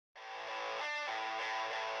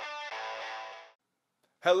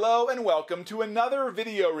Hello and welcome to another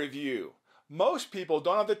video review. Most people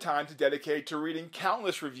don't have the time to dedicate to reading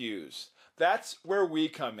countless reviews. That's where we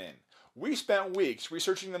come in. We spent weeks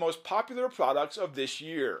researching the most popular products of this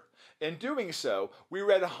year. In doing so, we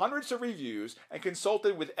read hundreds of reviews and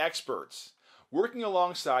consulted with experts. Working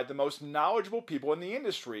alongside the most knowledgeable people in the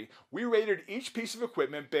industry, we rated each piece of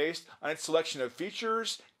equipment based on its selection of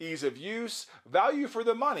features, ease of use, value for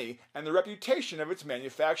the money, and the reputation of its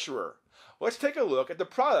manufacturer. Let's take a look at the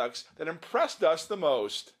products that impressed us the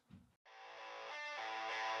most.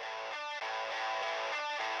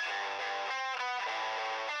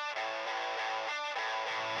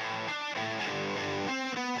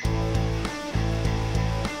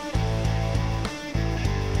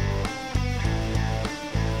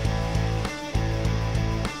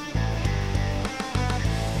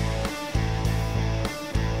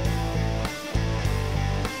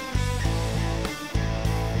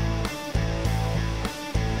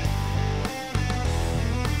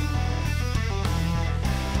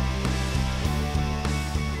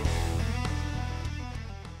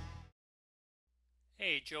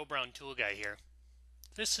 Hey, Joe Brown Tool Guy here.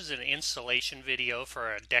 This is an installation video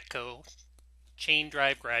for a Decko chain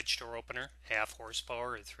drive garage door opener, 1/2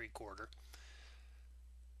 horsepower or 3/4.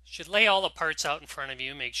 Should lay all the parts out in front of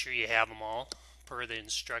you, make sure you have them all per the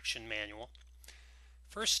instruction manual.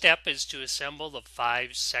 First step is to assemble the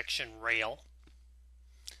 5-section rail.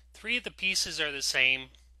 3 of the pieces are the same.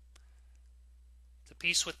 The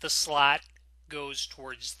piece with the slot goes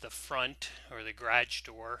towards the front or the garage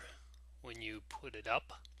door when you put it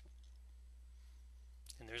up,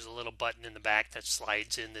 and there's a little button in the back that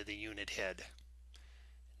slides into the unit head.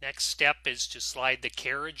 Next step is to slide the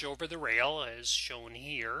carriage over the rail as shown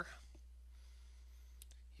here.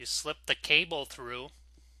 You slip the cable through,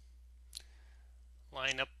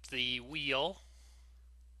 line up the wheel,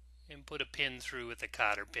 and put a pin through with a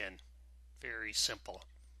cotter pin. Very simple.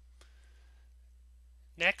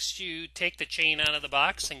 Next, you take the chain out of the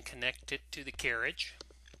box and connect it to the carriage.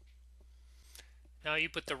 Now you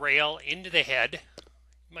put the rail into the head.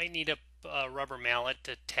 You might need a rubber mallet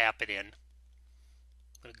to tap it in,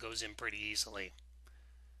 but it goes in pretty easily.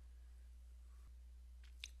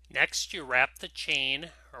 Next, you wrap the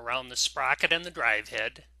chain around the sprocket and the drive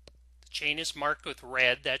head. The chain is marked with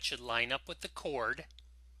red. That should line up with the cord.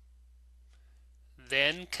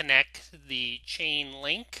 Then connect the chain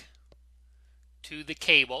link to the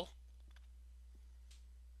cable.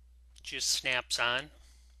 It just snaps on.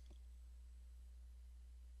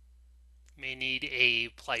 May need a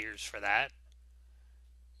pliers for that.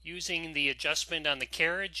 Using the adjustment on the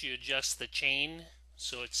carriage, you adjust the chain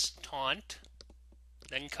so it's taut.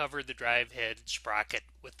 Then cover the drive head sprocket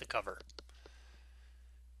with the cover.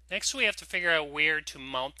 Next, we have to figure out where to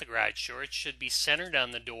mount the garage door. It should be centered on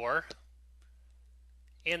the door,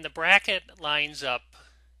 and the bracket lines up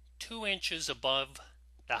 2 inches above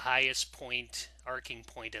the highest point, arcing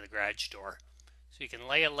point of the garage door. So you can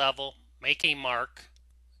lay it level, make a mark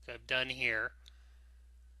I've done here,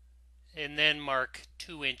 and then mark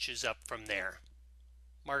 2 inches up from there.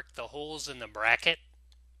 Mark the holes in the bracket.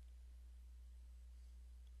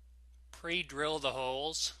 Pre-drill the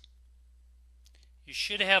holes. You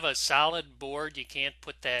should have a solid board. You can't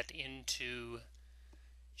put that into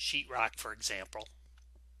sheetrock, for example.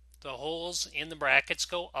 The holes in the brackets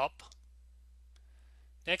go up.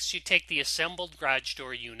 Next, you take the assembled garage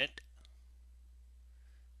door unit,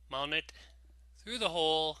 mount it through the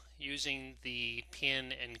hole using the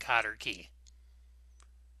pin and cotter key.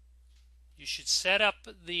 You should set up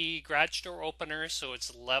the garage door opener so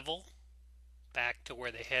it's level back to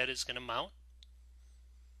where the head is going to mount.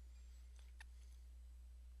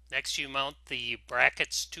 Next, you mount the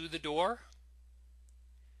brackets to the door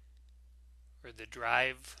or the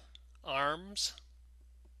drive arms,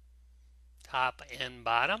 top and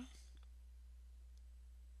bottom.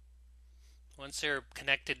 Once they're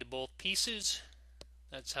connected to both pieces,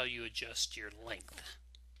 that's how you adjust your length.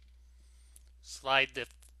 Slide the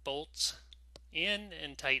bolts in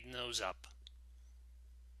and tighten those up.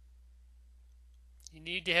 You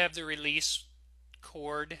need to have the release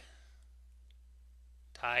cord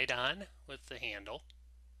tied on with the handle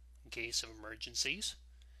in case of emergencies.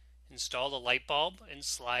 Install the light bulb and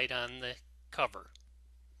slide on the cover.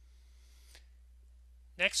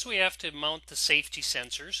 Next, we have to mount the safety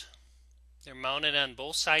sensors. They're mounted on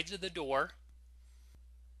both sides of the door.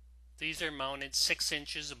 These are mounted 6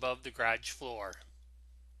 inches above the garage floor.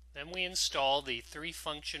 Then we install the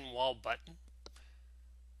 3-function wall button.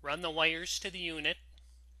 Run the wires to the unit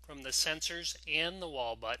from the sensors and the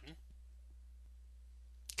wall button.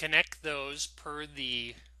 Connect those per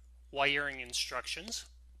the wiring instructions.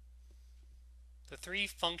 The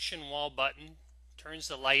 3-function wall button turns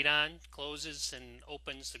the light on, closes and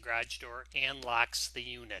opens the garage door, and locks the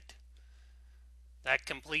unit. That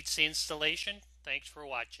completes the installation. Thanks for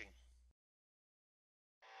watching.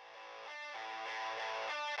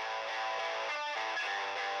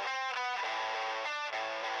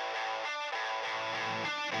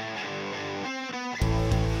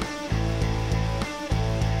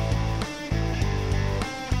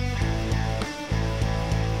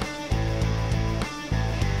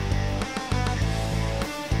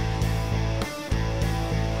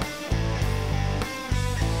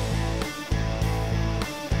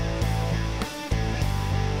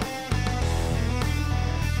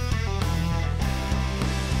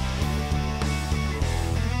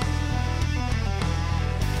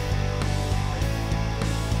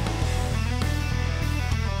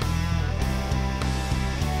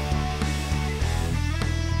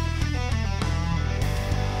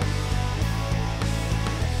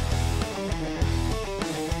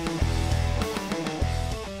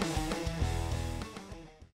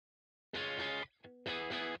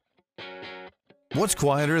 What's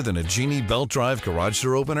quieter than a Genie belt drive garage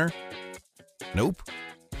door opener? Nope.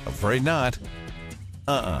 Afraid not.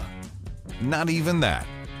 Not even that.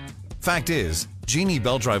 Fact is, Genie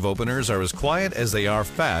belt drive openers are as quiet as they are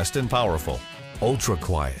fast and powerful. Ultra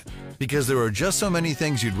quiet. Because there are just so many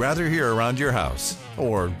things you'd rather hear around your house.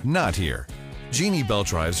 Or not hear. Genie belt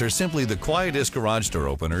drives are simply the quietest garage door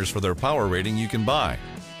openers for their power rating you can buy.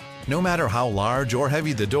 No matter how large or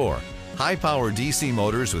heavy the door, high-power DC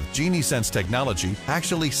motors with Genie Sense technology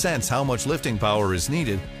actually sense how much lifting power is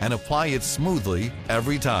needed and apply it smoothly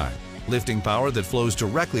every time. Lifting power that flows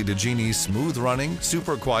directly to Genie's smooth-running,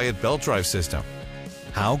 super quiet belt drive system.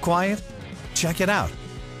 How quiet? Check it out.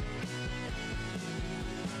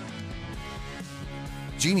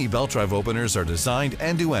 Genie belt drive openers are designed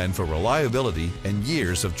end-to-end for reliability and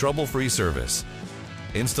years of trouble-free service.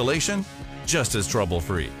 Installation? Just as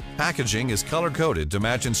trouble-free. Packaging is color-coded to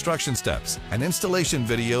match instruction steps, and installation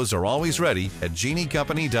videos are always ready at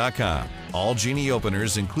geniecompany.com. All Genie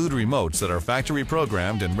openers include remotes that are factory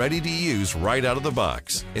programmed and ready to use right out of the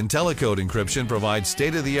box. IntelliCode encryption provides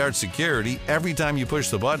state-of-the-art security every time you push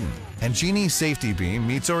the button, and Genie's safety beam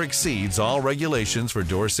meets or exceeds all regulations for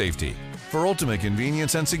door safety. For ultimate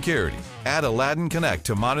convenience and security, add Aladdin Connect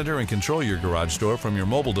to monitor and control your garage door from your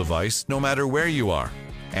mobile device no matter where you are.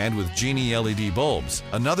 And with Genie LED bulbs,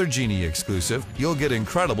 another Genie exclusive, you'll get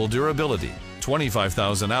incredible durability,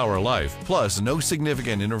 25,000 hour life, plus no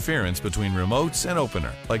significant interference between remotes and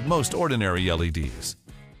opener, like most ordinary LEDs.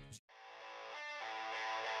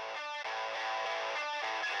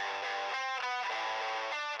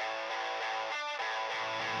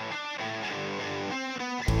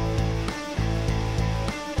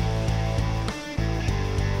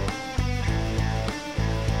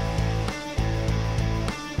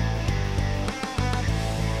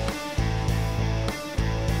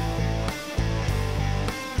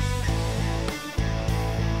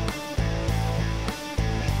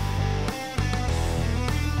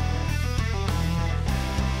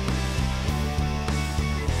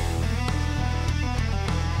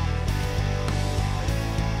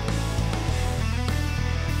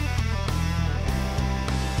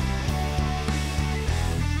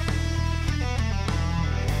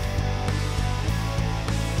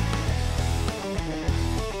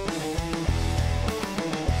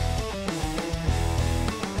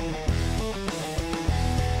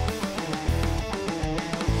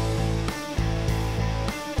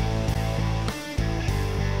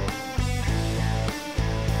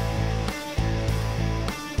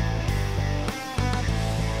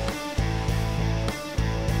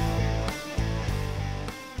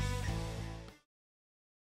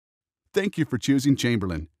 Thank you for choosing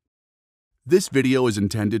Chamberlain. This video is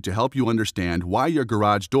intended to help you understand why your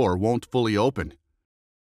garage door won't fully open.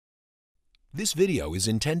 This video is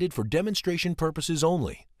intended for demonstration purposes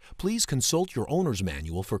only. Please consult your owner's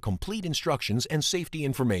manual for complete instructions and safety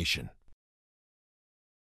information.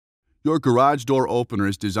 Your garage door opener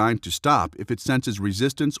is designed to stop if it senses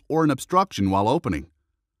resistance or an obstruction while opening.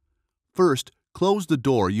 First, close the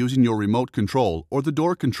door using your remote control or the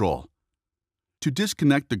door control. To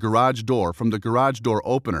disconnect the garage door from the garage door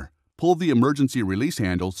opener, pull the emergency release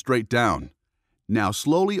handle straight down. Now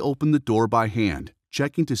slowly open the door by hand,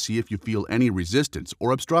 checking to see if you feel any resistance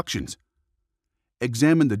or obstructions.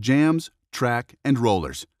 Examine the jambs, track, and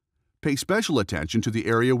rollers. Pay special attention to the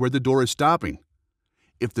area where the door is stopping.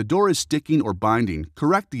 If the door is sticking or binding,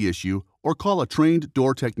 correct the issue or call a trained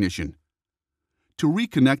door technician. To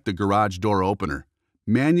reconnect the garage door opener,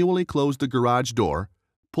 manually close the garage door,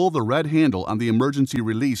 pull the red handle on the emergency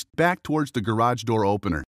release back towards the garage door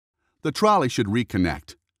opener. The trolley should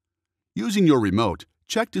reconnect. Using your remote,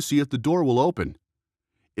 check to see if the door will open.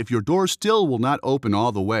 If your door still will not open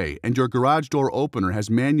all the way and your garage door opener has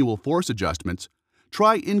manual force adjustments,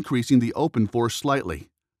 try increasing the open force slightly.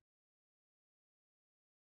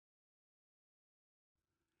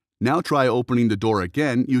 Now try opening the door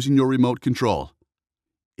again using your remote control.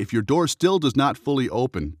 If your door still does not fully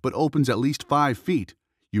open but opens at least 5 feet,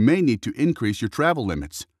 you may need to increase your travel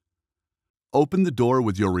limits. Open the door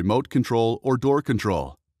with your remote control or door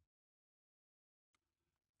control.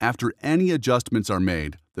 After any adjustments are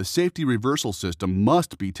made, the safety reversal system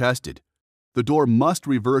must be tested. The door must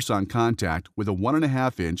reverse on contact with a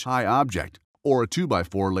 1.5-inch high object or a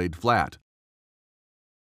 2x4 laid flat.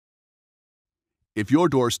 If your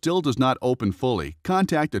door still does not open fully,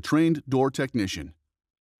 contact a trained door technician.